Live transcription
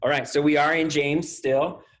All right, so we are in James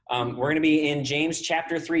still. We're going to be in James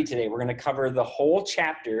chapter 3 today. We're going to cover the whole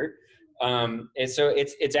chapter. And so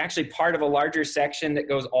it's actually part of a larger section that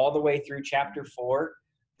goes all the way through chapter 4,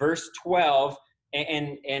 verse 12.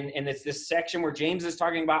 And it's this section where James is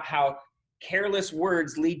talking about how careless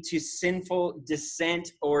words lead to sinful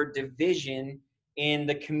dissent or division in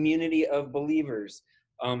the community of believers.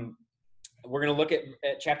 We're going to look at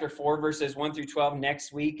chapter 4, verses 1 through 12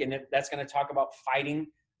 next week, and that's going to talk about fighting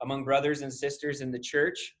among brothers and sisters in the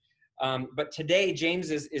church. But today, James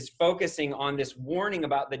is focusing on this warning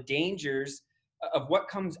about the dangers of what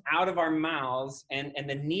comes out of our mouths and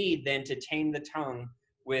the need then to tame the tongue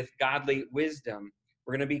with godly wisdom.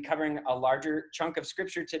 We're going to be covering a larger chunk of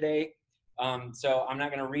scripture today, so I'm not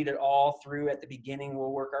going to read it all through at the beginning.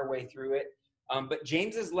 We'll work our way through it. But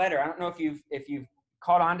James's letter, I don't know if you've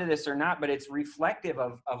caught on to this or not, but it's reflective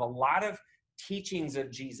of a lot of teachings of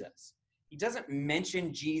Jesus. He doesn't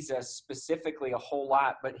mention Jesus specifically a whole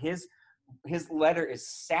lot, but his letter is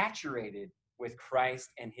saturated with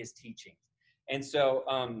Christ and his teachings. And so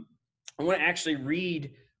I want to actually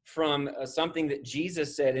read from something that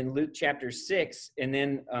Jesus said in Luke chapter 6, and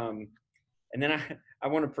then I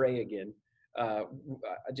want to pray again. I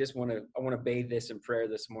want to bathe this in prayer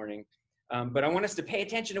this morning. But I want us to pay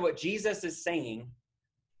attention to what Jesus is saying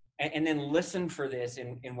and then listen for this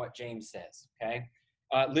in what James says, okay?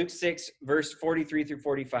 Luke 6, verse 43 through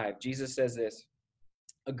 45, Jesus says this: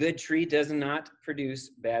 "A good tree does not produce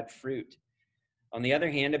bad fruit. On the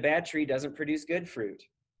other hand, a bad tree doesn't produce good fruit.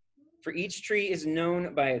 For each tree is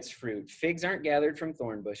known by its fruit. Figs aren't gathered from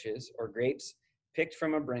thorn bushes, or grapes picked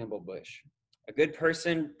from a bramble bush. A good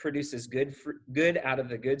person produces good out of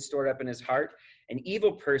the good stored up in his heart. An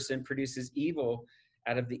evil person produces evil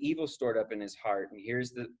out of the evil stored up in his heart." And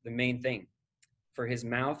here's the main thing: "For his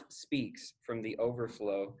mouth speaks from the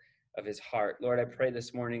overflow of his heart." Lord, I pray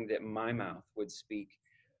this morning that my mouth would speak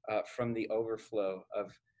from the overflow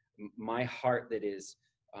of my heart that is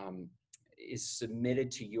submitted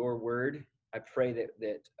to your word. I pray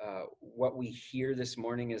that what we hear this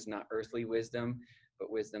morning is not earthly wisdom, but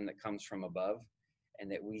wisdom that comes from above,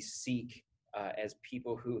 and that we seek as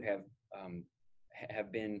people who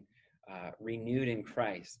have been renewed in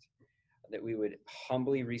Christ, that we would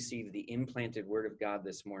humbly receive the implanted word of God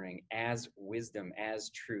this morning as wisdom, as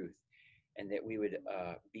truth, and that we would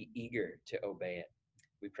be eager to obey it.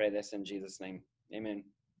 We pray this in Jesus' name. Amen.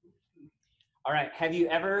 All right. Have you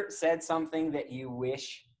ever said something that you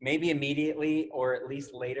wish, maybe immediately or at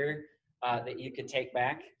least later, that you could take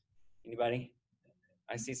back? Anybody?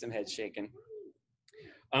 I see some heads shaking.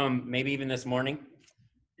 Maybe even this morning,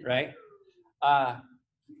 right?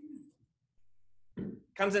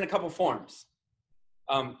 Comes in a couple forms.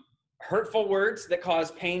 Hurtful words that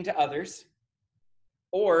cause pain to others,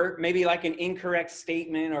 or maybe like an incorrect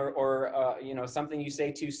statement or something you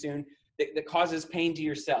say too soon that causes pain to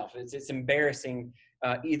yourself. It's embarrassing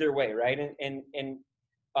either way, right? And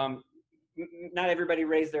not everybody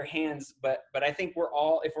raised their hands, but I think if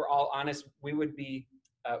we're all honest, we would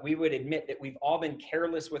admit that we've all been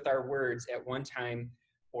careless with our words at one time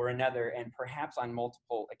or another, and perhaps on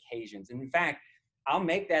multiple occasions. And in fact, I'll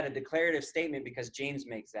make that a declarative statement because James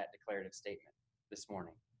makes that declarative statement this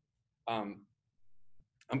morning.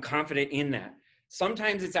 I'm confident in that.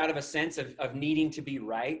 Sometimes it's out of a sense of needing to be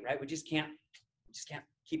right? We just can't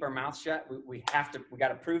keep our mouth shut. We got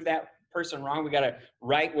to prove that person wrong. We got to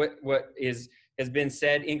right what has been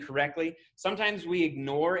said incorrectly. Sometimes we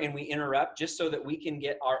ignore and we interrupt just so that we can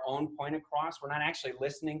get our own point across. We're not actually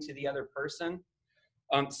listening to the other person.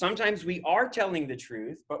 Sometimes we are telling the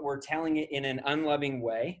truth, but we're telling it in an unloving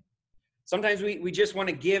way. Sometimes we just want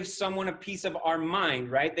to give someone a piece of our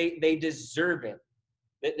mind, right? They deserve it.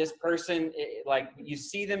 That this person, like, you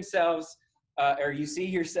see themselves or you see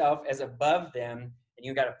yourself as above them, and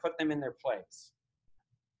you got to put them in their place.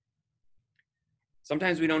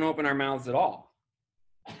 Sometimes we don't open our mouths at all,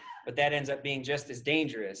 but that ends up being just as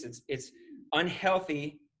dangerous. It's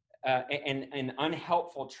unhealthy and an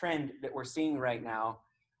unhelpful trend that we're seeing right now,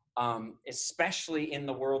 especially in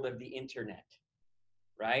the world of the internet,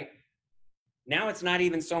 right? Now it's not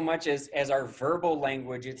even so much as our verbal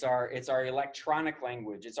language, it's our electronic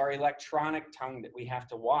language, it's our electronic tongue that we have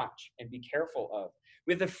to watch and be careful of.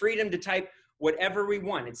 We have the freedom to type whatever we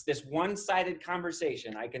want. It's this one-sided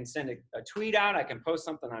conversation. I can send a tweet out, I can post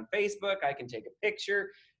something on Facebook, I can take a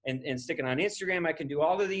picture and stick it on Instagram, I can do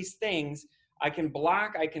all of these things. I can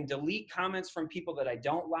block, I can delete comments from people that I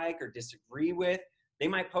don't like or disagree with. They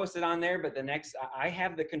might post it on there, but I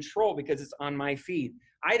have the control because it's on my feed.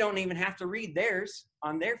 I don't even have to read theirs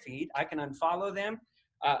on their feed. I can unfollow them.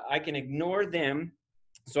 I can ignore them.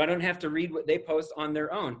 So I don't have to read what they post on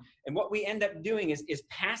their own. And what we end up doing is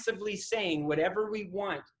passively saying whatever we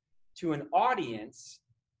want to an audience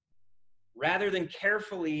rather than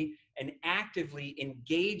carefully and actively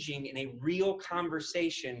engaging in a real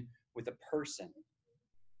conversation with a person.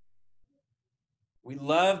 We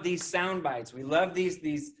love these sound bites. We love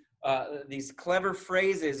these clever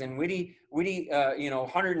phrases and witty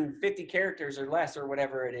 150 characters or less or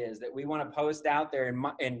whatever it is that we want to post out there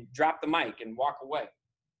and drop the mic and walk away.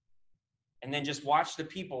 And then just watch the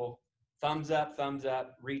people thumbs up,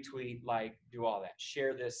 retweet, like, do all that.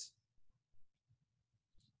 Share this.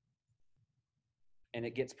 And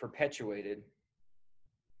it gets perpetuated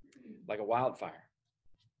like a wildfire.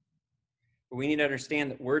 But we need to understand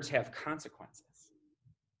that words have consequences.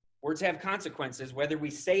 Words have consequences, whether we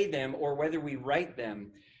say them or whether we write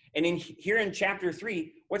them. And here in chapter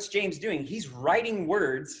 3, what's James doing? He's writing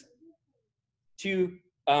words to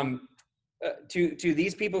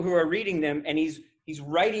these people who are reading them, and he's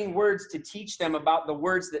writing words to teach them about the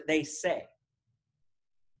words that they say.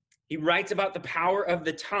 He writes about the power of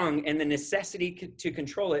the tongue and the necessity to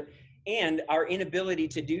control it and our inability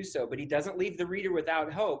to do so. But he doesn't leave the reader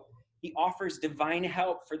without hope. He offers divine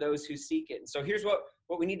help for those who seek it. And so here's what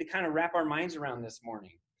we need to kind of wrap our minds around this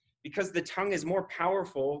morning. Because the tongue is more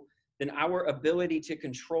powerful than our ability to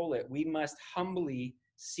control it, we must humbly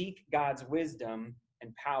seek God's wisdom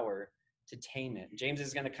and power to tame it. James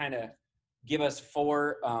is going to kind of give us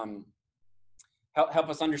help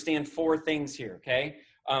us understand 4 things here, okay?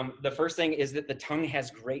 The first thing is that the tongue has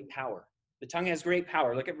great power. The tongue has great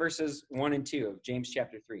power. Look at verses 1 and 2 of James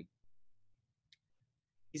chapter 3.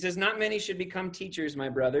 He says, "Not many should become teachers, my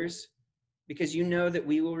brothers, because you know that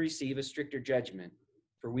we will receive a stricter judgment.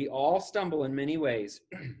 For we all stumble in many ways.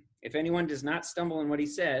 If anyone does not stumble in what he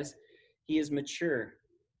says, he is mature,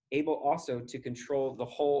 able also to control the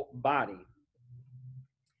whole body."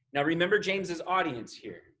 Now remember James's audience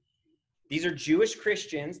here. These are Jewish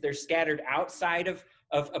Christians. They're scattered outside of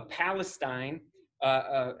Palestine,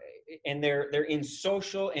 and they're in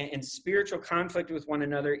social and spiritual conflict with one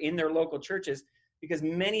another in their local churches, because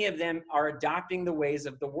many of them are adopting the ways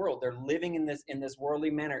of the world. They're living in this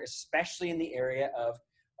worldly manner, especially in the area of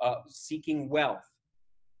seeking wealth,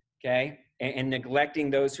 okay, and neglecting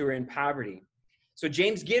those who are in poverty. So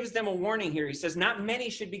James gives them a warning here. He says, not many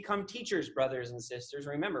should become teachers, brothers and sisters.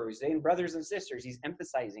 Remember, he's saying brothers and sisters. He's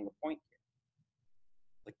emphasizing a point here.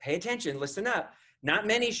 Like, pay attention, listen up. Not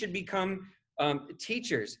many should become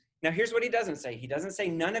teachers. Now, here's what he doesn't say. He doesn't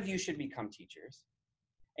say none of you should become teachers.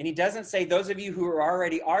 And he doesn't say those of you who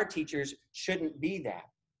already are teachers shouldn't be that.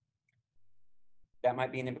 That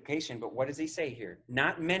might be an implication, but what does he say here?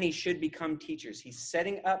 Not many should become teachers. He's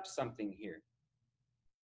setting up something here.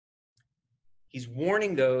 He's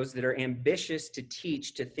warning those that are ambitious to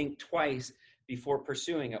teach to think twice before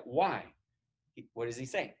pursuing it. Why? What does he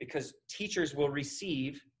say? Because teachers will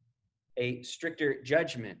receive a stricter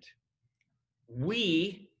judgment.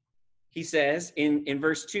 He says in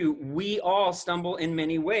verse 2, we all stumble in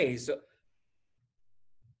many ways. So,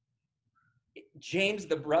 James,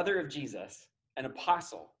 the brother of Jesus, an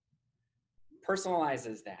apostle,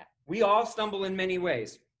 personalizes that. We all stumble in many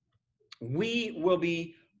ways. We will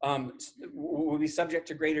be subject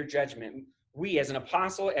to greater judgment. We, as an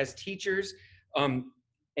apostle, as teachers, and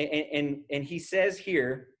he says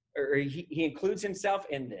here, or he includes himself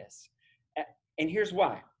in this. And here's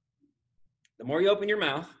why. The more you open your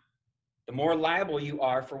mouth, the more liable you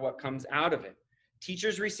are for what comes out of it.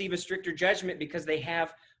 Teachers receive a stricter judgment because they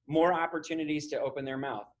have more opportunities to open their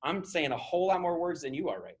mouth. I'm saying a whole lot more words than you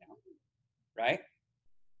are right now, right?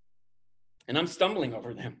 And I'm stumbling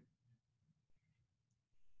over them.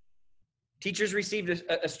 Teachers received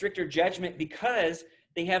a stricter judgment because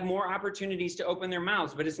they have more opportunities to open their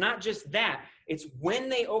mouths. But it's not just that. It's when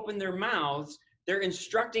they open their mouths, they're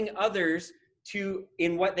instructing others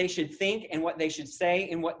in what they should think and what they should say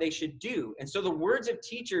and what they should do. And so the words of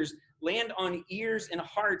teachers land on ears and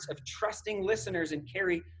hearts of trusting listeners and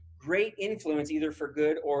carry great influence either for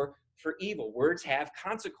good or for evil. Words have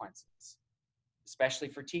consequences, especially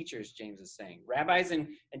for teachers, James is saying. Rabbis and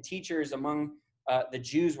teachers among the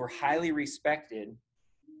Jews were highly respected,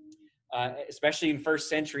 especially in first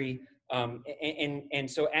century. And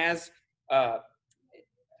so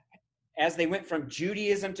as they went from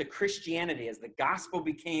Judaism to Christianity, as the gospel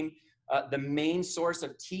became the main source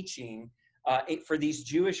of teaching for these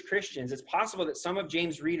Jewish Christians, it's possible that some of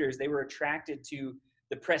James' readers, they were attracted to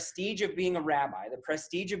the prestige of being a rabbi, the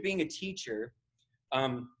prestige of being a teacher,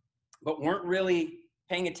 but weren't really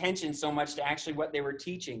paying attention so much to actually what they were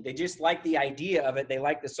teaching. They just liked the idea of it. They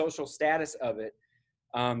liked the social status of it.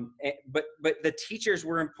 But the teachers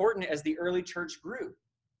were important as the early church grew.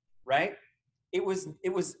 right? It was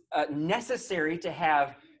necessary to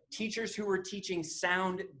have teachers who were teaching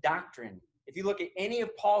sound doctrine. If you look at any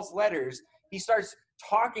of Paul's letters, he starts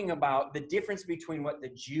talking about the difference between what the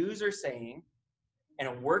Jews are saying and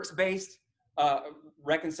a works-based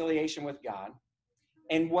reconciliation with God,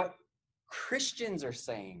 and what Christians are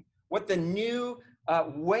saying, what the new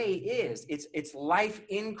way is. It's life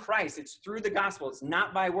in Christ. It's through the gospel. It's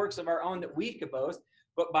not by works of our own that we could boast,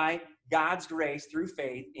 but by God's grace through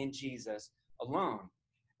faith in Jesus alone.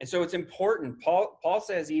 And so it's important. Paul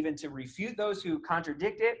says even to refute those who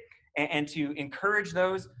contradict it and to encourage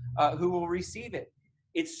those who will receive it.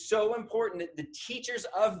 It's so important that the teachers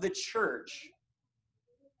of the church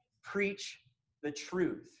preach the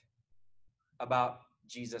truth about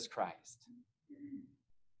Jesus Christ.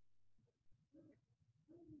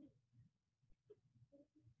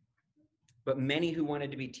 But many who wanted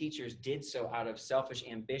to be teachers did so out of selfish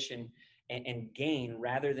ambition and gain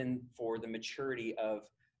rather than for the maturity of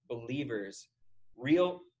believers.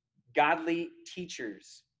 Real godly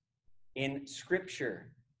teachers in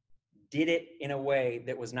Scripture did it in a way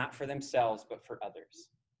that was not for themselves, but for others.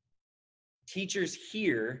 Teachers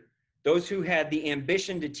here, those who had the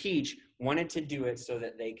ambition to teach, wanted to do it so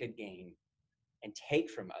that they could gain and take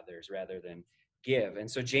from others rather than give. And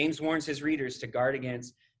so James warns his readers to guard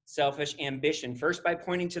against selfish ambition, first by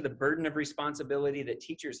pointing to the burden of responsibility that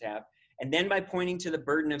teachers have, and then by pointing to the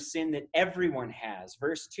burden of sin that everyone has.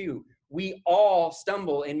 Verse 2, we all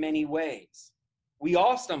stumble in many ways. We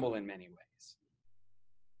all stumble in many ways.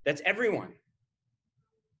 That's everyone.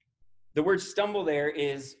 The word stumble there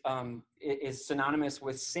is synonymous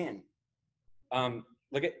with sin.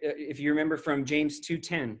 Look at, if you remember from James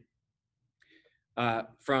 2:10,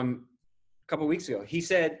 from a couple weeks ago, he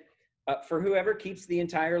said, for whoever keeps the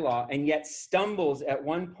entire law and yet stumbles at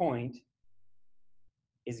one point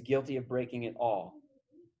is guilty of breaking it all.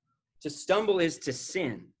 To stumble is to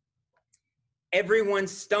sin. Everyone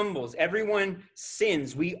stumbles. Everyone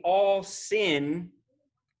sins. We all sin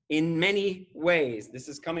in many ways. This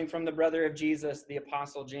is coming from the brother of Jesus, the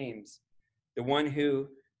Apostle James, the one who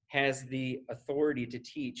has the authority to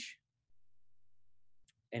teach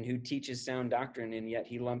and who teaches sound doctrine, and yet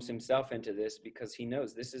he lumps himself into this because he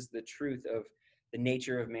knows this is the truth of the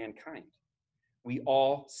nature of mankind. We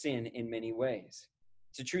all sin in many ways.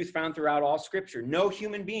 It's a truth found throughout all Scripture. No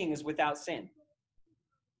human being is without sin.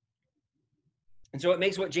 And so it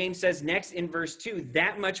makes what James says next in verse 2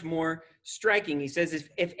 that much more striking. He says,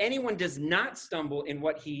 if anyone does not stumble in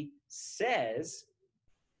what he says,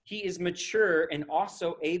 he is mature and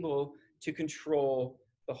also able to control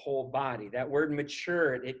the whole body. That word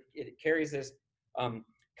mature, it carries this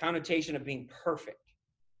connotation of being perfect,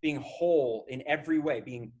 being whole in every way,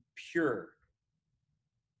 being pure.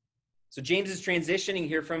 So James is transitioning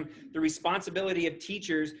here from the responsibility of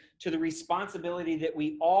teachers to the responsibility that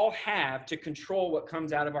we all have to control what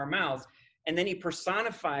comes out of our mouths. And then he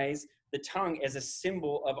personifies the tongue as a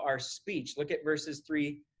symbol of our speech. Look at verses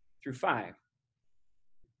 3-5.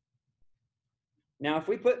 Now, if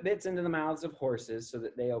we put bits into the mouths of horses so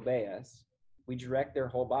that they obey us, we direct their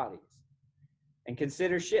whole bodies. And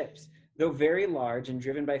consider ships. Though very large and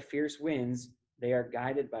driven by fierce winds, they are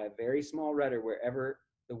guided by a very small rudder wherever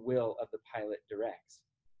the will of the pilot directs.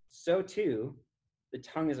 So too, the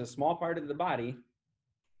tongue is a small part of the body.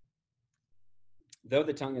 Though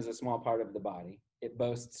the tongue is a small part of the body, it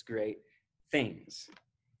boasts great things.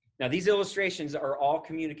 Now, these illustrations are all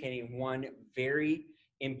communicating one very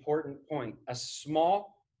important point. A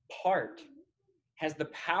small part has the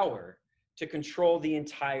power to control the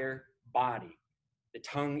entire body. The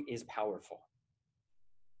tongue is powerful.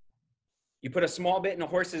 You put a small bit in a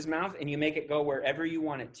horse's mouth and you make it go wherever you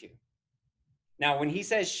want it to. Now, when he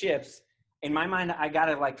says ships, in my mind, I got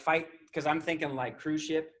to fight because I'm thinking cruise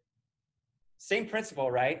ship. Same principle,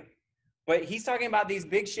 right? But he's talking about these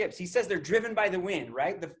big ships. He says they're driven by the wind,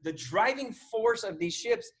 right? The driving force of these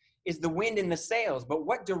ships is the wind in the sails. But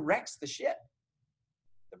what directs the ship?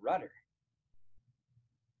 The rudder.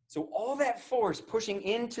 So all that force pushing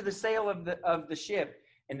into the sail of the ship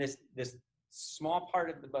and this small part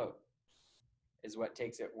of the boat is what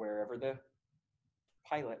takes it wherever the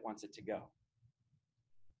pilot wants it to go.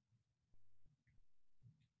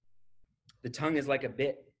 The tongue is like a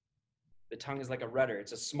bit. The tongue is like a rudder.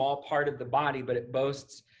 It's a small part of the body, but it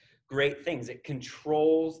boasts great things. It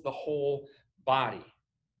controls the whole body.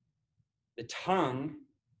 The tongue,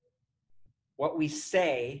 what we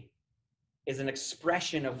say, is an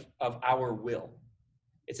expression of our will.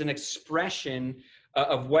 It's an expression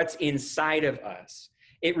of what's inside of us.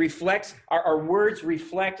 It reflects, our words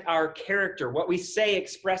reflect our character. What we say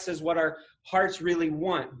expresses what our hearts really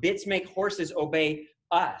want. Bits make horses obey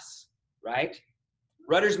us, right?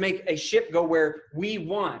 Rudders make a ship go where we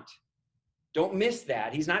want. Don't miss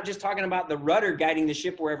that. He's not just talking about the rudder guiding the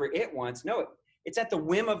ship wherever it wants. No, it's at the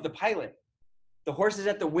whim of the pilot. The horse is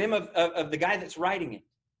at the whim of the guy that's riding it.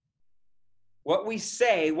 What we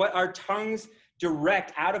say, what our tongues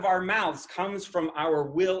direct out of our mouths comes from our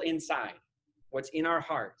will inside, what's in our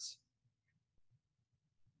hearts.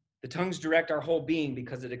 The tongues direct our whole being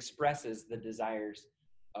because it expresses the desires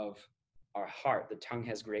of our heart. The tongue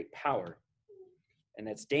has great power. And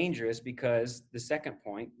that's dangerous because the second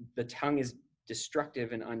point, the tongue is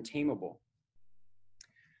destructive and untamable.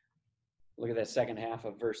 Look at that second half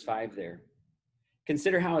of verse 5 there.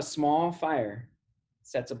 Consider how a small fire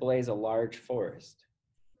sets ablaze a large forest.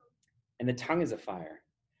 And the tongue is a fire.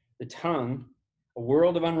 The tongue, a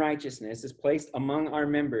world of unrighteousness, is placed among our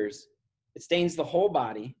members. It stains the whole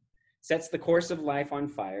body, sets the course of life on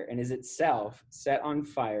fire, and is itself set on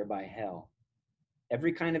fire by hell.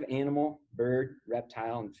 Every kind of animal, bird,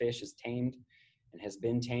 reptile, and fish is tamed and has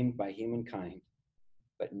been tamed by humankind.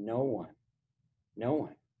 But no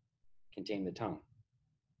one can tame the tongue.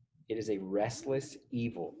 It is a restless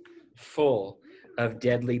evil, full of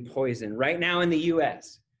deadly poison. Right now in the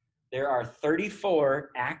U.S., there are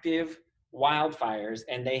 34 active wildfires,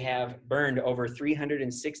 and they have burned over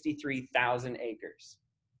 363,000 acres.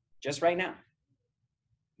 Just right now.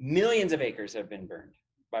 Millions of acres have been burned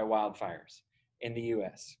by wildfires in the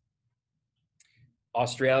U.S.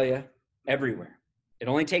 Australia, everywhere. It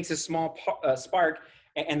only takes a small spark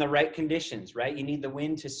and the right conditions, right? You need the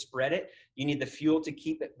wind to spread it. You need the fuel to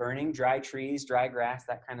keep it burning, dry trees, dry grass,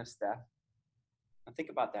 that kind of stuff. Now think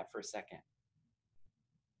about that for a second.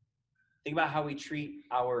 Think about how we treat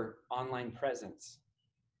our online presence.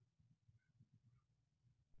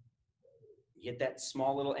 You hit that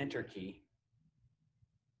small little enter key,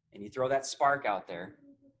 and you throw that spark out there,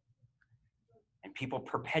 and people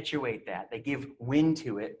perpetuate that. They give wind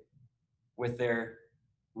to it with their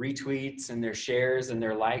retweets and their shares and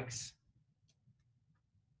their likes.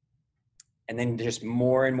 And then just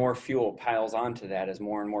more and more fuel piles onto that as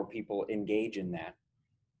more and more people engage in that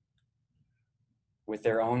with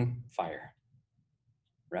their own fire,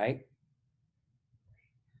 right?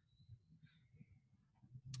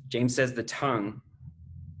 James says the tongue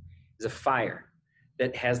is a fire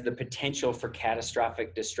that has the potential for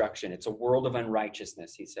catastrophic destruction. It's a world of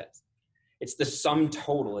unrighteousness, he says. It's the sum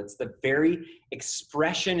total. It's the very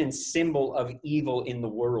expression and symbol of evil in the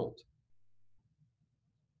world.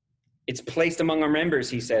 It's placed among our members,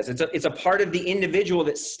 he says. It's a part of the individual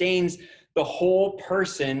that stains the whole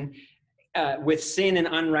person with sin and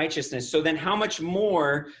unrighteousness. So then how much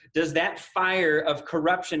more does that fire of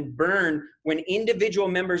corruption burn when individual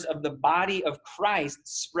members of the body of Christ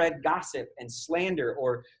spread gossip and slander,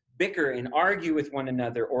 or bicker and argue with one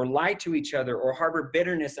another, or lie to each other, or harbor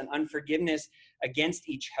bitterness and unforgiveness against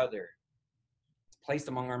each other? It's placed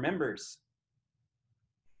among our members.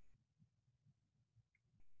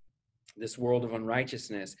 This world of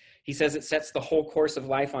unrighteousness. He says it sets the whole course of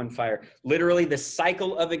life on fire. Literally, the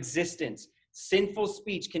cycle of existence. Sinful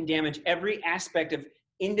speech can damage every aspect of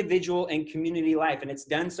individual and community life, and it's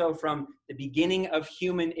done so from the beginning of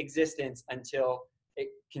human existence until it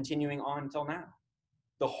continuing on until now.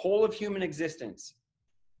 The whole of human existence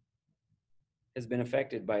has been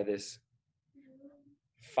affected by this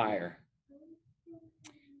fire.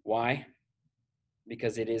 Why?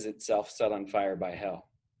 Because it is itself set on fire by hell.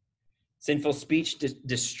 Sinful speech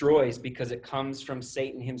destroys because it comes from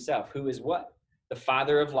Satan himself, who is what? The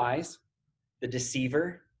father of lies, the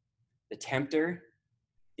deceiver, the tempter,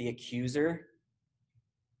 the accuser.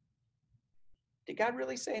 Did God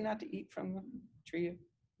really say not to eat from the tree of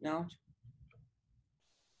knowledge?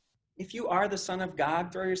 If you are the Son of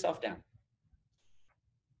God, throw yourself down.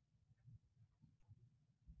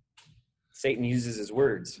 Satan uses his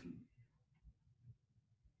words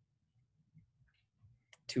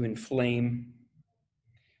to inflame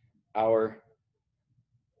our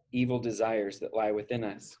evil desires that lie within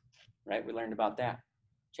us, right? We learned about that,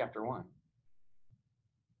 chapter 1.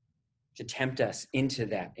 To tempt us into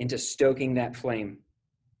that, into stoking that flame,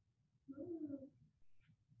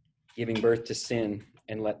 giving birth to sin,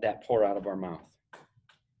 and let that pour out of our mouth.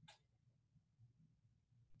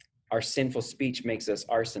 Our sinful speech makes us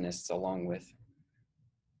arsonists along with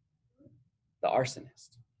the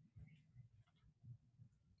arsonist.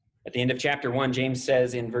 At the end of chapter 1, James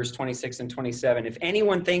says in verse 26 and 27, if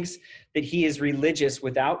anyone thinks that he is religious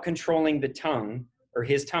without controlling the tongue, or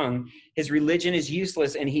his tongue, his religion is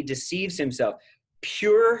useless and he deceives himself.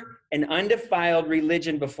 Pure and undefiled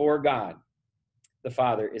religion before God the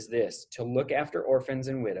Father is this, to look after orphans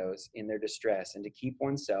and widows in their distress and to keep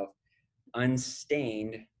oneself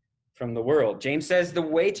unstained from the world. James says the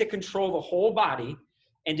way to control the whole body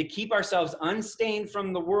and to keep ourselves unstained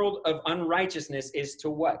from the world of unrighteousness is to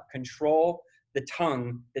what? Control the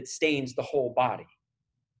tongue that stains the whole body.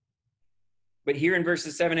 But here in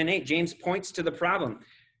verses 7 and 8, James points to the problem.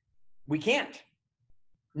 We can't.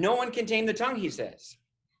 No one can tame the tongue, he says.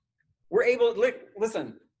 We're able,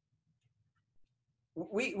 listen,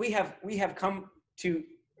 we have come to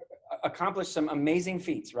accomplish some amazing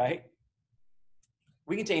feats, right?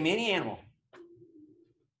 We can tame any animal.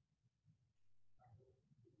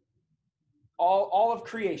 All of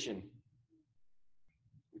creation.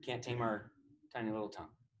 We can't tame our tiny little tongue.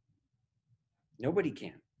 Nobody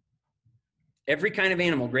can. Every kind of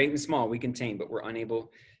animal, great and small, we can tame, but we're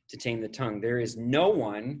unable to tame the tongue. There is no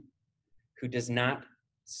one who does not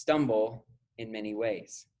stumble in many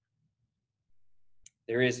ways.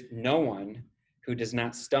 There is no one who does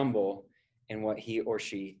not stumble in what he or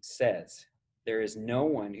she says. There is no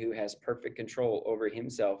one who has perfect control over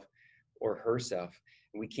himself or herself.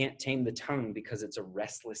 We can't tame the tongue because it's a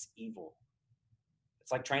restless evil.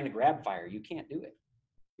 It's like trying to grab fire. You can't do it.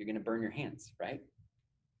 You're going to burn your hands, right?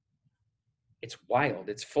 It's wild.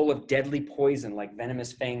 It's full of deadly poison like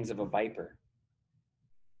venomous fangs of a viper.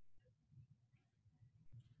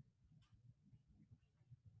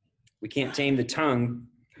 We can't tame the tongue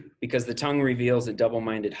because the tongue reveals a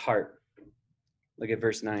double-minded heart. Look at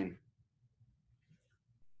verse 9.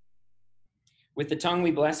 With the tongue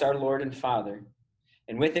we bless our Lord and Father,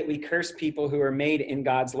 and with it we curse people who are made in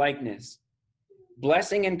God's likeness.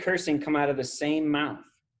 Blessing and cursing come out of the same mouth.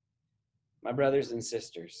 My brothers and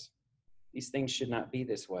sisters, these things should not be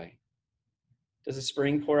this way. Does a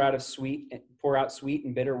spring pour out sweet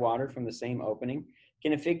and bitter water from the same opening?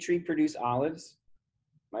 Can a fig tree produce olives?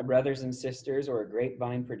 My brothers and sisters, or a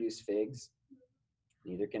grapevine produce figs?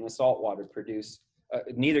 Neither can a saltwater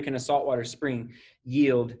spring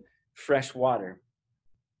yield fresh water.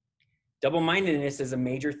 Double-mindedness is a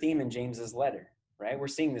major theme in James's letter, right? We're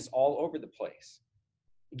seeing this all over the place.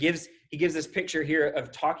 He gives this picture here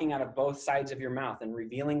of talking out of both sides of your mouth and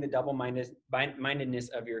revealing the double-mindedness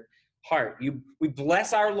of your heart. We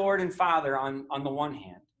bless our Lord and Father on the one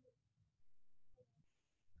hand.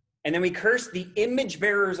 And then we curse the image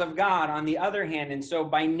bearers of God on the other hand. And so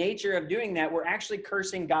by nature of doing that, we're actually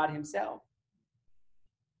cursing God himself.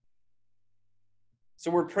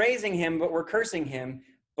 So we're praising him, but we're cursing him,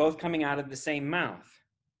 both coming out of the same mouth.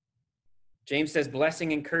 James says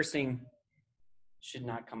blessing and cursing should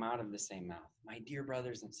not come out of the same mouth. My dear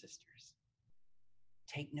brothers and sisters,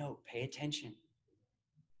 take note, pay attention.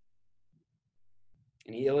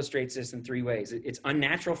 And he illustrates this in 3 ways. It's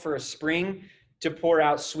unnatural for a spring to pour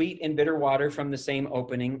out sweet and bitter water from the same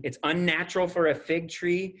opening. It's unnatural for a fig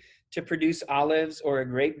tree to produce olives or a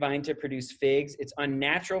grapevine to produce figs. It's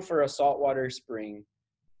unnatural for a saltwater spring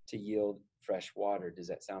to yield fresh water. Does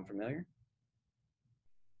that sound familiar?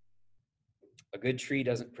 A good tree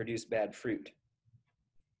doesn't produce bad fruit.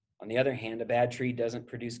 On the other hand, a bad tree doesn't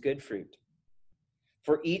produce good fruit.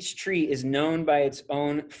 For each tree is known by its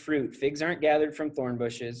own fruit. Figs aren't gathered from thorn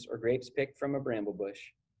bushes or grapes picked from a bramble bush.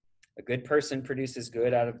 A good person produces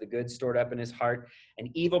good out of the good stored up in his heart. An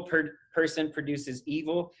evil person produces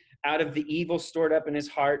evil out of the evil stored up in his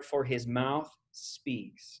heart, for his mouth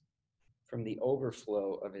speaks from the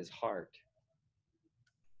overflow of his heart.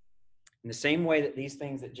 In the same way that these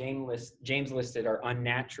things that James listed are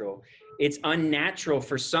unnatural, it's unnatural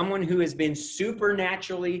for someone who has been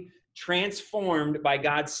supernaturally transformed by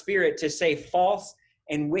God's Spirit to say false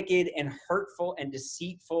and wicked and hurtful and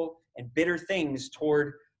deceitful and bitter things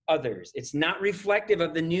toward others. It's not reflective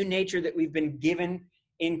of the new nature that we've been given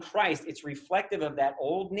in Christ. It's reflective of that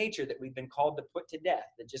old nature that we've been called to put to death,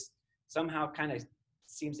 that just somehow kind of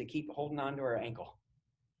seems to keep holding on to our ankle,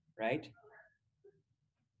 right?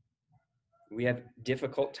 We have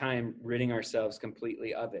difficult time ridding ourselves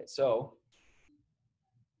completely of it. So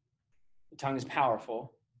the tongue is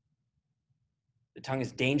powerful. The tongue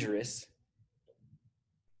is dangerous.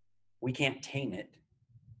 We can't tame it.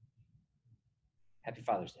 Happy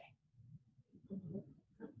Father's Day.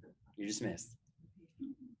 You're dismissed.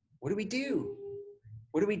 What do we do?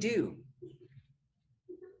 What do we do?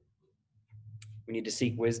 We need to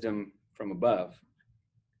seek wisdom from above,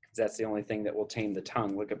 because that's the only thing that will tame the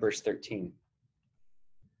tongue. Look at verse 13.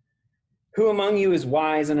 Who among you is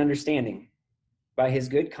wise and understanding? By his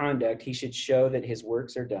good conduct, he should show that his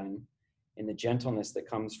works are done in the gentleness that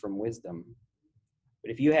comes from wisdom.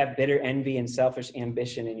 But if you have bitter envy and selfish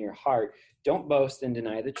ambition in your heart, don't boast and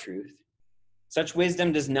deny the truth. Such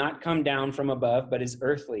wisdom does not come down from above, but is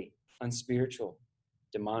earthly, unspiritual,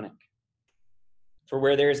 demonic. For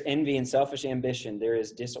where there is envy and selfish ambition, there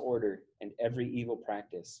is disorder and every evil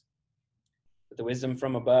practice. But the wisdom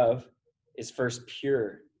from above is first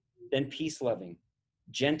pure, then peace-loving,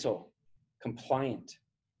 gentle, compliant,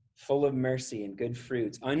 full of mercy and good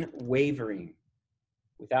fruits, unwavering,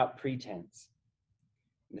 without pretense.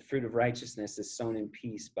 And the fruit of righteousness is sown in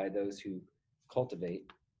peace by those who cultivate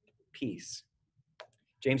peace.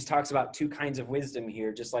 James talks about two kinds of wisdom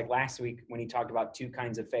here, just like last week when he talked about two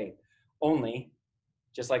kinds of faith. Only,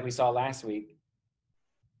 just like we saw last week,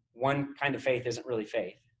 one kind of faith isn't really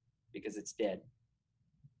faith because it's dead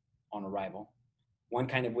on arrival. One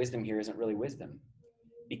kind of wisdom here isn't really wisdom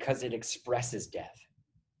because it expresses death.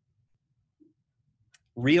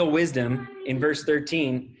 Real wisdom, in verse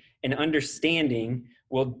 13, and understanding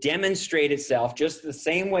will demonstrate itself just the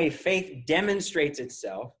same way faith demonstrates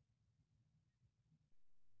itself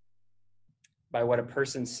by what a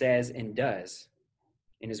person says and does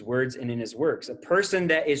in his words and in his works. A person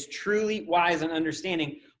that is truly wise and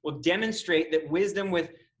understanding will demonstrate that wisdom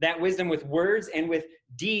with words and with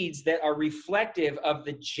deeds that are reflective of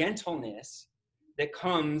the gentleness that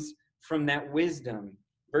comes from that wisdom.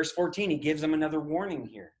 Verse 14, he gives them another warning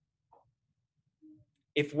here.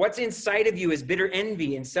 If what's inside of you is bitter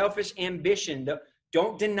envy and selfish ambition,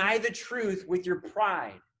 don't deny the truth with your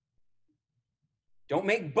pride. Don't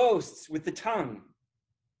make boasts with the tongue.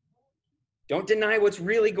 Don't deny what's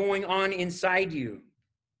really going on inside you.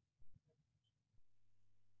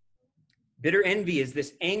 Bitter envy is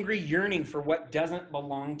this angry yearning for what doesn't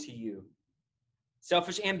belong to you.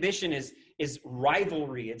 Selfish ambition is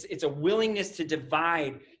rivalry. It's a willingness to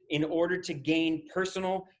divide in order to gain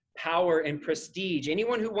personal power and prestige.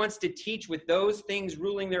 Anyone who wants to teach with those things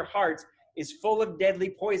ruling their hearts is full of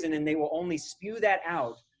deadly poison, and they will only spew that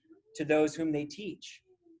out to those whom they teach.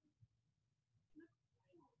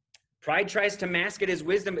 Pride tries to mask it as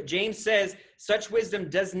wisdom, but James says such wisdom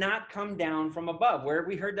does not come down from above. Where have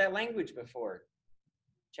we heard that language before?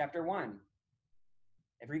 Chapter 1.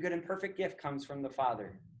 Every good and perfect gift comes from the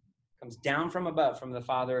Father, comes down from above, from the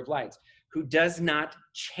Father of lights, who does not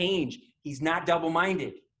change. He's not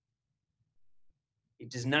double-minded. It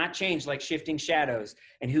does not change like shifting shadows,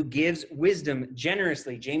 and who gives wisdom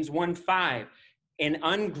generously, James 1:5, and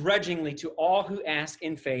ungrudgingly to all who ask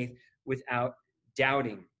in faith without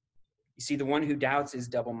doubting. You see, the one who doubts is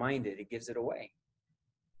double-minded. It gives it away.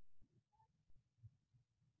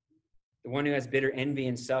 The one who has bitter envy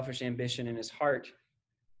and selfish ambition in his heart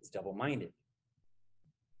is double-minded,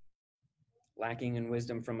 lacking in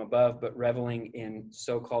wisdom from above, but reveling in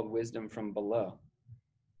so-called wisdom from below.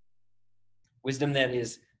 Wisdom that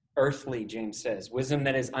is earthly, James says. Wisdom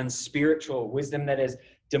that is unspiritual. Wisdom that is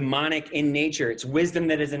demonic in nature. It's wisdom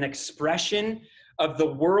that is an expression of the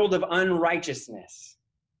world of unrighteousness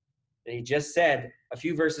that he just said a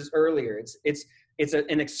few verses earlier. It's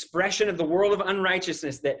an expression of the world of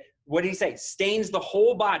unrighteousness that, what did he say? Stains the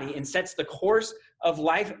whole body and sets the course of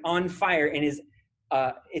life on fire and is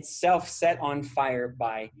itself set on fire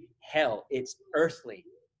by hell. It's earthly.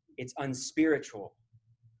 It's unspiritual.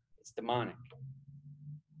 It's demonic.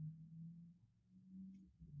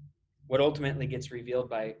 What ultimately gets revealed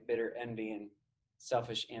by bitter envy and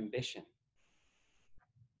selfish ambition?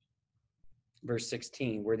 Verse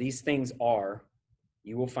 16, where these things are,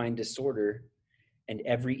 you will find disorder and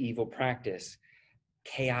every evil practice,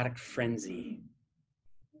 chaotic frenzy,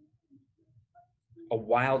 a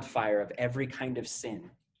wildfire of every kind of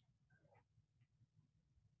sin.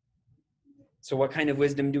 So what kind of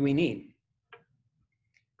wisdom do we need?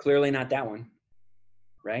 Clearly not that one,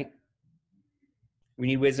 right? We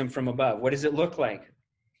need wisdom from above. What does it look like?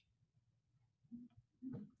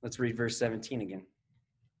 Let's read verse 17 again.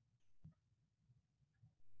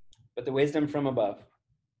 But the wisdom from above,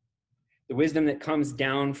 the wisdom that comes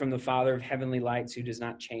down from the Father of heavenly lights, who does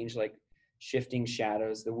not change like shifting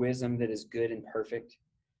shadows, the wisdom that is good and perfect,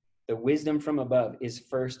 the wisdom from above is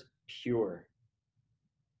first pure.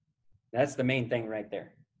 That's the main thing right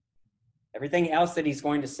there. Everything else that he's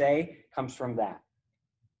going to say comes from that.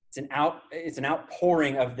 It's an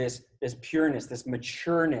outpouring of this pureness, this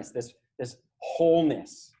matureness, this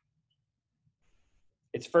wholeness.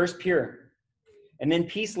 It's first pure. And then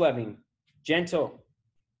peace-loving, gentle,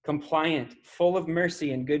 compliant, full of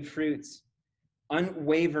mercy and good fruits,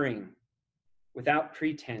 unwavering, without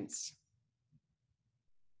pretense.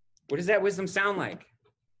 What does that wisdom sound like?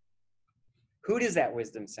 Who does that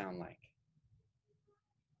wisdom sound like?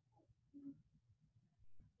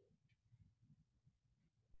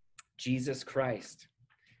 Jesus Christ,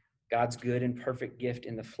 God's good and perfect gift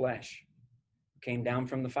in the flesh, came down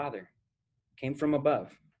from the Father, came from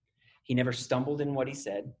above. He never stumbled in what he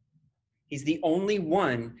said. He's the only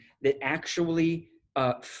one that actually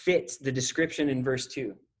fits the description in verse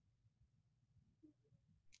 2.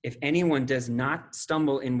 If anyone does not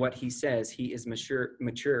stumble in what he says, he is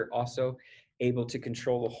mature, also able to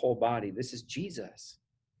control the whole body. This is Jesus.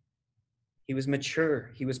 He was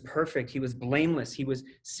mature. He was perfect. He was blameless. He was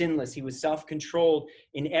sinless. He was self-controlled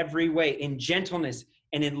in every way, in gentleness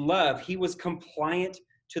and in love. He was compliant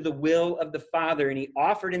to the will of the Father, and he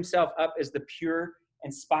offered himself up as the pure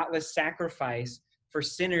and spotless sacrifice for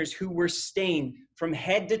sinners who were stained from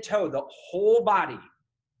head to toe, the whole body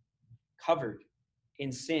covered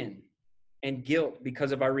in sin and guilt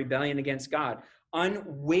because of our rebellion against God.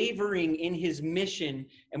 Unwavering in his mission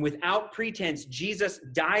and without pretense, Jesus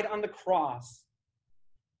died on the cross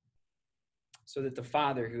so that the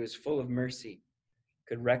Father, who is full of mercy,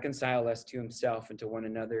 could reconcile us to himself and to one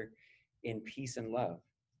another in peace and love.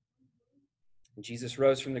 And Jesus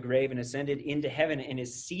rose from the grave and ascended into heaven and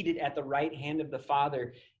is seated at the right hand of the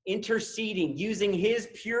Father, interceding, using his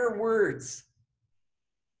pure words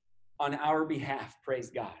on our behalf. Praise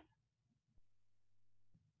God.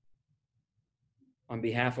 On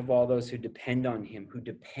behalf of all those who depend on him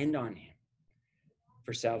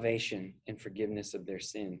for salvation and forgiveness of their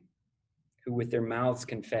sin, who with their mouths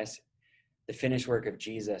confess the finished work of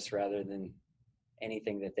Jesus rather than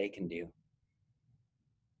anything that they can do.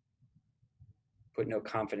 Put no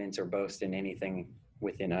confidence or boast in anything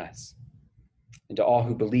within us. And to all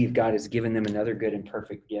who believe, God has given them another good and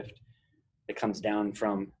perfect gift that comes down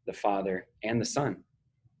from the Father and the Son,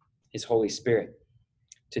 his Holy Spirit,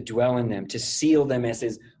 to dwell in them, to seal them as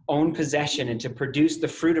his own possession, and to produce the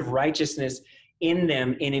fruit of righteousness in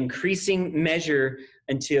them in increasing measure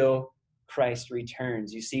until Christ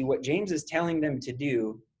returns. You see, what James is telling them to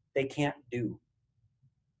do, they can't do.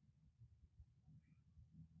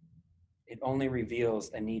 It only reveals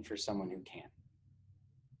a need for someone who can.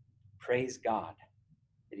 Praise God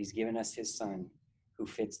that he's given us his Son who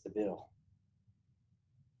fits the bill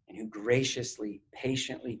and who graciously,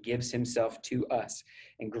 patiently gives himself to us,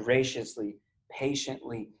 and graciously,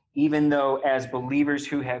 patiently, even though as believers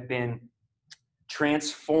who have been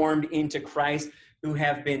transformed into Christ, who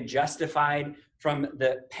have been justified from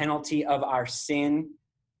the penalty of our sin,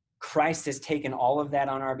 Christ has taken all of that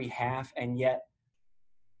on our behalf, and yet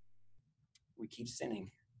we keep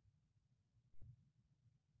sinning.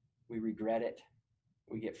 We regret it.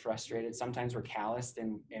 We get frustrated. Sometimes we're calloused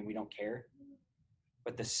and we don't care.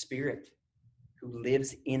 But the Spirit who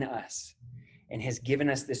lives in us and has given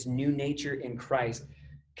us this new nature in Christ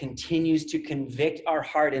continues to convict our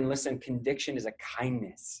heart. And listen, conviction is a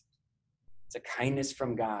kindness. It's a kindness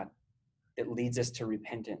from God that leads us to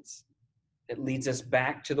repentance, that leads us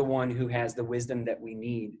back to the one who has the wisdom that we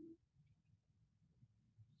need.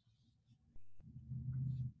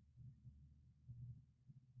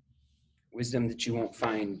 Wisdom that you won't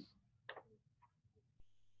find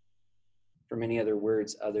from any other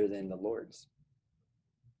words other than the Lord's.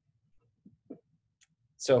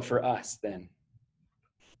 So for us then,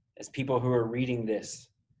 as people who are reading this,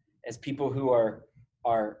 as people who are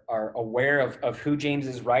aware of who James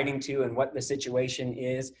is writing to and what the situation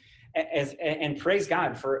is, and praise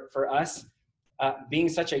God for us being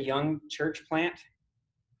such a young church plant.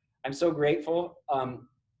 I'm so grateful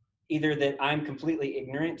either that I'm completely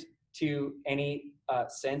ignorant to any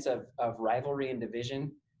sense of rivalry and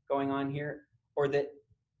division going on here, or that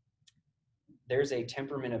there's a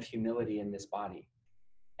temperament of humility in this body.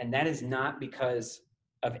 And that is not because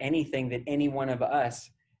of anything that any one of us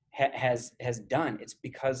has done. It's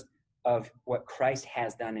because of what Christ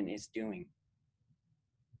has done and is doing.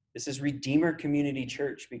 This is Redeemer Community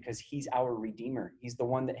Church because he's our Redeemer. He's the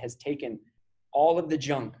one that has taken all of the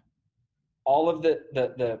junk, all of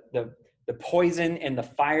the poison and the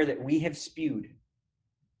fire that we have spewed, and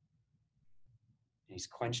he's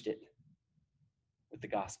quenched it with the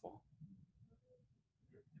gospel.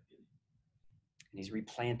 And he's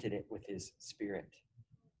replanted it with his Spirit.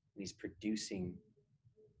 And he's producing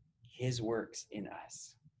his works in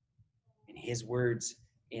us and his words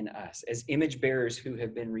in us as image bearers who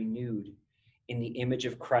have been renewed in the image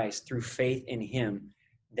of Christ through faith in him.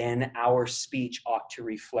 Then our speech ought to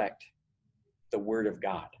reflect the word of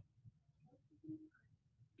God.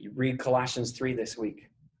 You read Colossians 3 this week.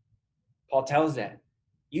 Paul tells that.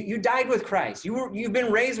 You died with Christ. You've been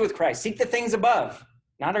raised with Christ. Seek the things above,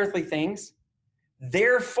 not earthly things.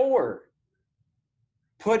 Therefore,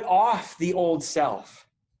 put off the old self.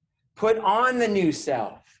 Put on the new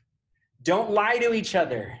self. Don't lie to each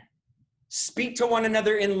other. Speak to one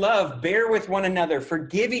another in love. Bear with one another.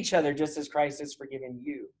 Forgive each other just as Christ has forgiven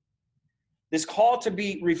you. This call to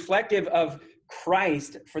be reflective of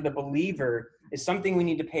Christ for the believer is something we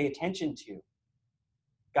need to pay attention to.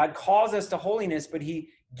 God calls us to holiness, but he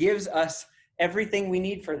gives us everything we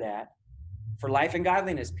need for that, for life and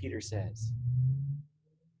godliness, Peter says,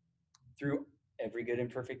 through every good and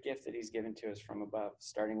perfect gift that he's given to us from above,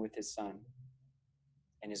 starting with his Son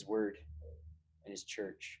and his word and his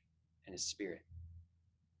church and his Spirit.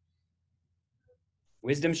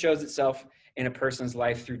 Wisdom shows itself in a person's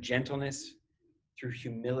life through gentleness, through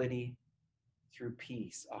humility, through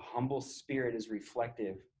peace. A humble spirit is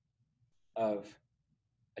reflective of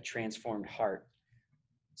a transformed heart.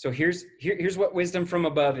 So here's what wisdom from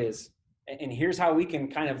above is. And here's how we can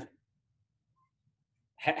kind of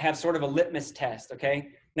have sort of a litmus test, okay?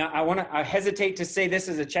 Now, I hesitate to say this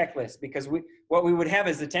is a checklist, because what we would have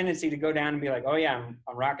is the tendency to go down and be like, oh yeah, I'm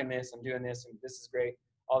rocking this, I'm doing this, and this is great,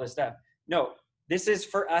 all this stuff. No, this is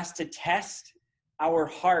for us to test our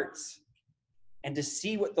hearts and to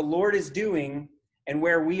see what the Lord is doing and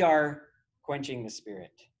where we are quenching the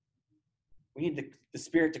Spirit. We need the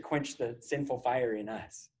Spirit to quench the sinful fire in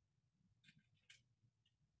us.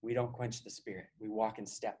 We don't quench the Spirit. We walk in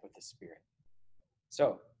step with the Spirit.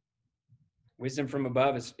 So, wisdom from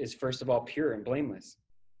above is first of all pure and blameless.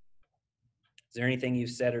 Is there anything you've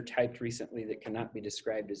said or typed recently that cannot be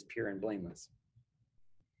described as pure and blameless?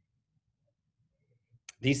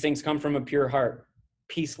 These things come from a pure heart,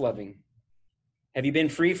 peace-loving. Have you been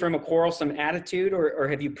free from a quarrelsome attitude, or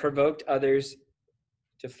have you provoked others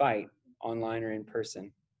to fight, online or in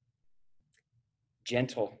person?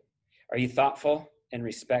 Gentle. Are you thoughtful and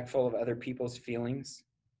respectful of other people's feelings?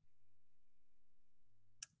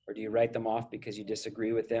 Or do you write them off because you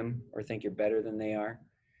disagree with them or think you're better than they are?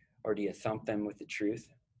 Or do you thump them with the truth?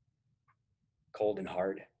 Cold and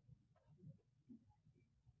hard.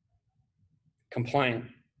 Compliant.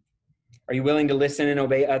 Are you willing to listen and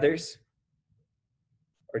obey others?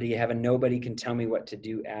 Or do you have a nobody can tell me what to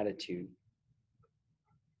do attitude?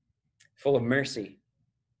 Full of mercy.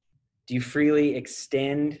 Do you freely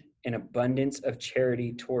extend an abundance of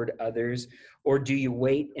charity toward others? Or do you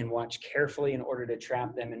wait and watch carefully in order to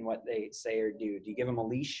trap them in what they say or do? Do you give them a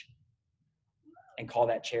leash and call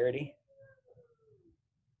that charity?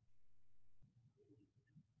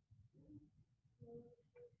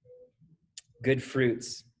 Good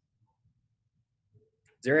fruits.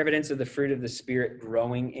 Is there evidence of the fruit of the Spirit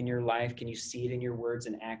growing in your life? Can you see it in your words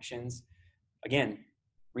and actions? Again,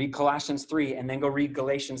 read Colossians 3 and then go read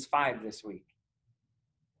Galatians 5 this week.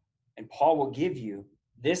 And Paul will give you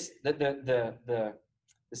this, the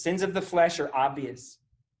sins of the flesh are obvious.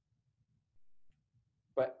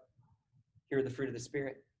 But here are the fruit of the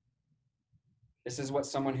Spirit. This is what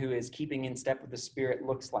someone who is keeping in step with the Spirit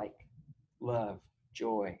looks like. Love,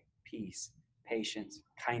 joy, peace, patience,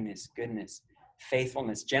 kindness, goodness,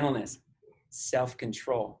 faithfulness, gentleness,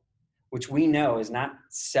 self-control, which we know is not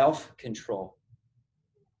self-control.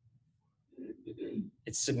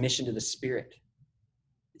 It's submission to the Spirit.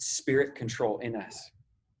 It's Spirit control in us.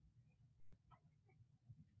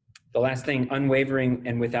 The last thing, unwavering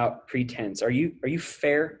and without pretense. Are you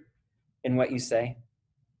fair in what you say?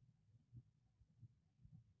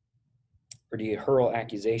 Or do you hurl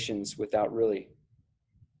accusations without really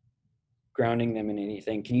grounding them in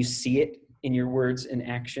anything? Can you see it in your words and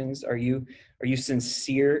actions? Are you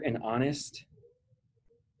sincere and honest?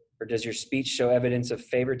 Or does your speech show evidence of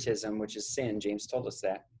favoritism, which is sin? James told us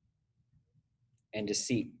that. And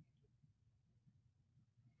deceit.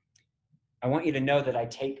 I want you to know that I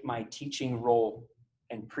take my teaching role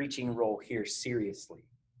and preaching role here seriously.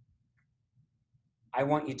 I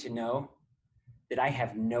want you to know that I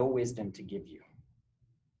have no wisdom to give you,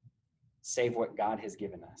 save what God has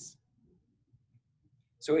given us.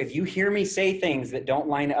 So if you hear me say things that don't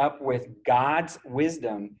line up with God's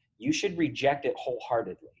wisdom, you should reject it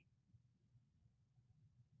wholeheartedly.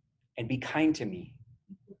 And be kind to me.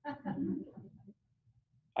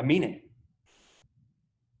 I mean it.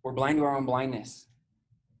 We're blind to our own blindness.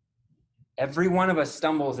 Every one of us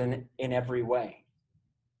stumbles in every way.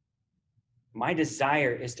 My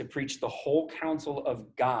desire is to preach the whole counsel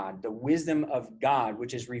of God, the wisdom of God,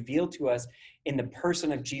 which is revealed to us in the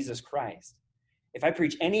person of Jesus Christ. If I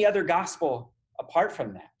preach any other gospel apart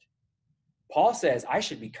from that, Paul says I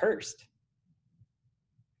should be cursed.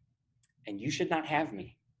 And you should not have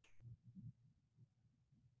me.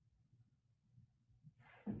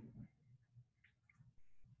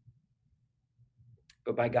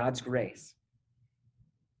 But by God's grace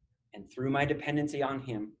and through my dependency on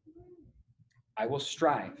him, I will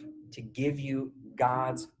strive to give you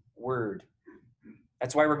God's word.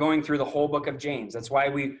 That's why we're going through the whole book of James. That's why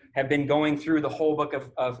we have been going through the whole book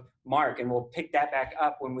of Mark, and we'll pick that back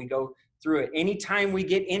up when we go through it. Anytime we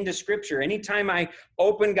get into Scripture, anytime I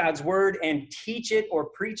open God's word and teach it or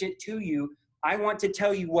preach it to you, I want to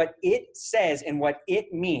tell you what it says and what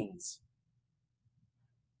it means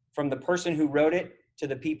from the person who wrote it to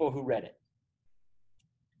the people who read it.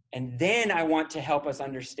 And then I want to help us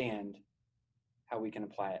understand how we can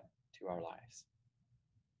apply it to our lives.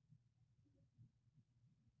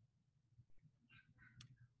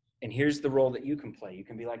 And here's the role that you can play. You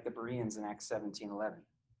can be like the Bereans in Acts 17:11.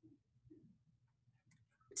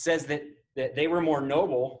 It says that they were more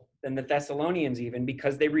noble than the Thessalonians even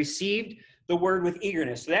because they received the word with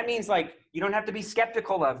eagerness. So that means like you don't have to be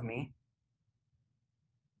skeptical of me.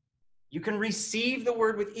 You can receive the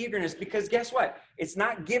word with eagerness because guess what? It's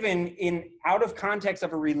not given in out of context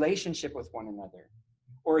of a relationship with one another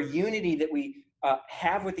or a unity that we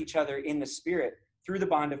have with each other in the Spirit through the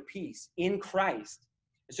bond of peace in Christ.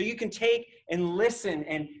 So you can take and listen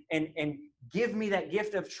and give me that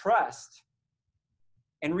gift of trust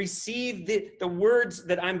and receive the words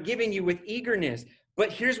that I'm giving you with eagerness.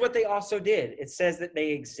 But here's what they also did. It says that they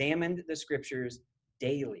examined the scriptures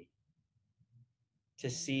daily to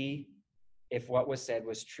see if what was said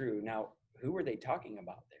was true. Now, who were they talking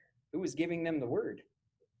about there? Who was giving them the word?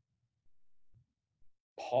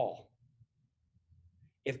 Paul.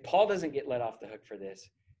 If Paul doesn't get let off the hook for this,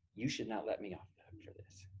 you should not let me off the hook for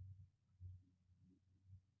this.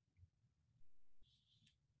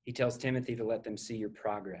 He tells Timothy to let them see your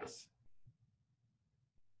progress.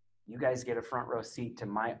 You guys get a front row seat to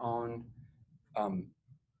my own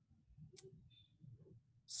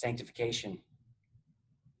sanctification,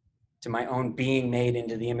 to my own being made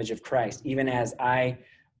into the image of Christ, even as I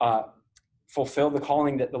fulfill the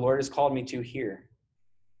calling that the Lord has called me to here,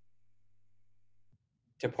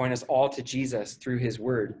 to point us all to Jesus through his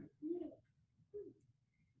word.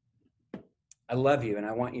 I love you, and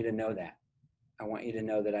I want you to know that. I want you to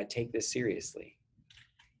know that I take this seriously.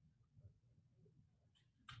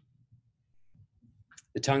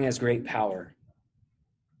 The tongue has great power.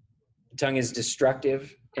 The tongue is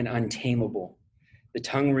destructive and untamable. The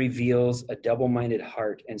tongue reveals a double-minded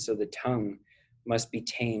heart, and so the tongue must be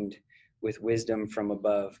tamed with wisdom from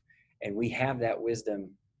above. And we have that wisdom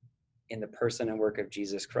in the person and work of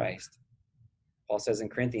Jesus Christ. Paul says in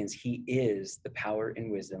Corinthians, he is the power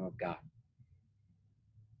and wisdom of God.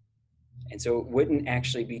 And so it wouldn't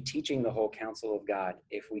actually be teaching the whole counsel of God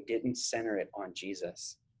if we didn't center it on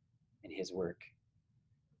Jesus and his work.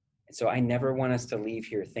 And so I never want us to leave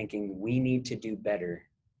here thinking we need to do better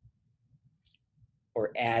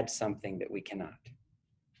or add something that we cannot.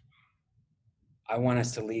 I want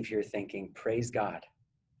us to leave here thinking, praise God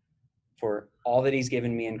for all that he's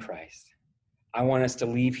given me in Christ. I want us to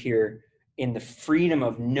leave here in the freedom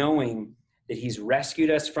of knowing that he's rescued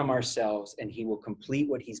us from ourselves and he will complete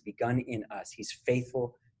what he's begun in us. He's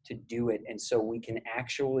faithful to do it. And so we can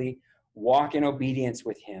actually walk in obedience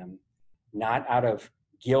with him, not out of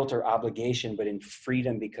guilt or obligation, but in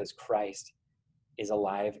freedom because Christ is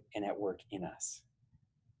alive and at work in us.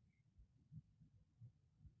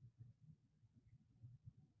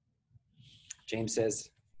 James says,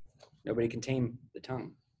 nobody can tame the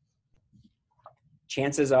tongue.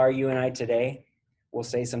 Chances are you and I today will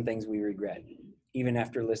say some things we regret, even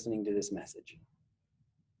after listening to this message.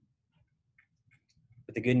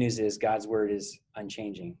 But the good news is God's word is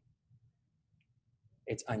unchanging.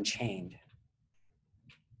 It's unchained.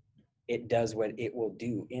 It does what it will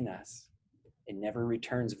do in us. It never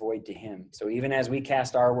returns void to him. So even as we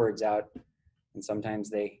cast our words out, and sometimes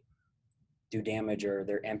they do damage or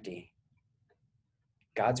they're empty,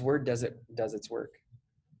 God's word does its work.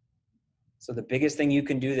 So the biggest thing you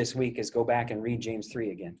can do this week is go back and read James 3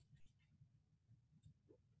 again.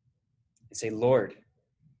 And say, Lord,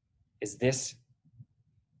 is this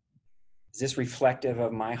reflective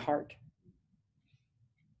of my heart?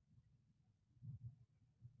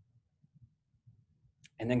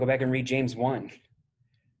 And then go back and read James 1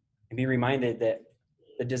 and be reminded that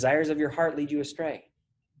the desires of your heart lead you astray.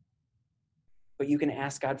 But you can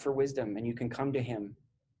ask God for wisdom and you can come to him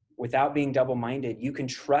without being double-minded. You can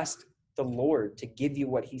trust the Lord to give you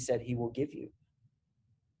what he said he will give you.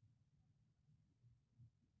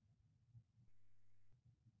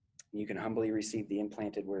 You can humbly receive the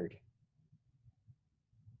implanted word.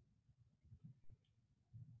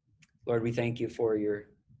 Lord, we thank you for your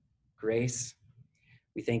grace.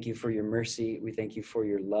 We thank you for your mercy. We thank you for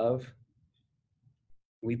your love.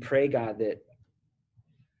 We pray, God, that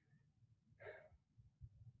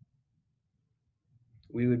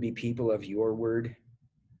we would be people of your word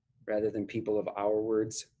rather than people of our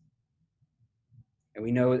words. And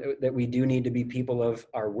we know that we do need to be people of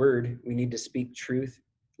our word. We need to speak truth.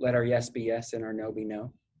 Let our yes be yes and our no be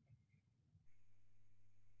no.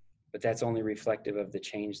 But that's only reflective of the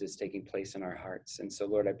change that's taking place in our hearts. And so,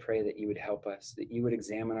 Lord, I pray that you would help us, that you would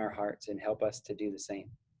examine our hearts and help us to do the same.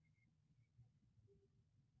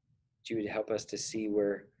 That you would help us to see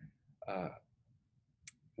where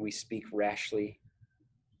we speak rashly,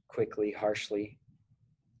 quickly, harshly,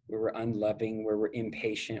 where we're unloving, where we're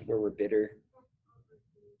impatient, where we're bitter,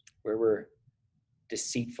 where we're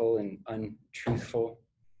deceitful and untruthful,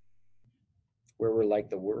 where we're like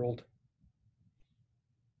the world.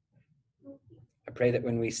 I pray that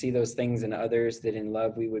when we see those things in others, that in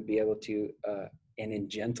love we would be able to, and in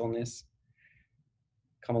gentleness,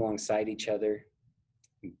 come alongside each other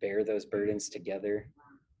and bear those burdens together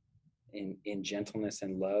in gentleness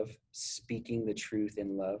and love, speaking the truth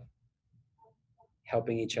in love,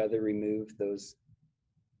 helping each other remove those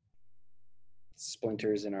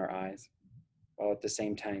splinters in our eyes, while at the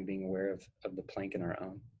same time being aware of the plank in our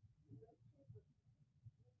own.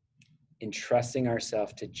 Entrusting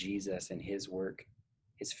ourselves to Jesus and his work,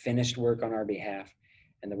 his finished work on our behalf,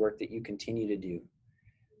 and the work that you continue to do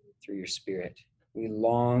through your Spirit. We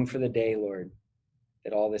long for the day, Lord,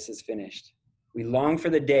 that all this is finished. We long for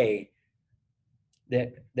the day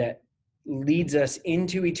that leads us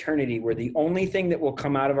into eternity, where the only thing that will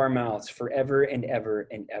come out of our mouths forever and ever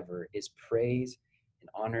and ever is praise and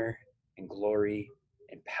honor and glory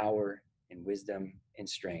and power and wisdom and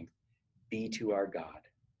strength be to our God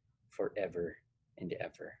forever and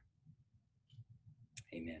ever.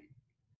 Amen.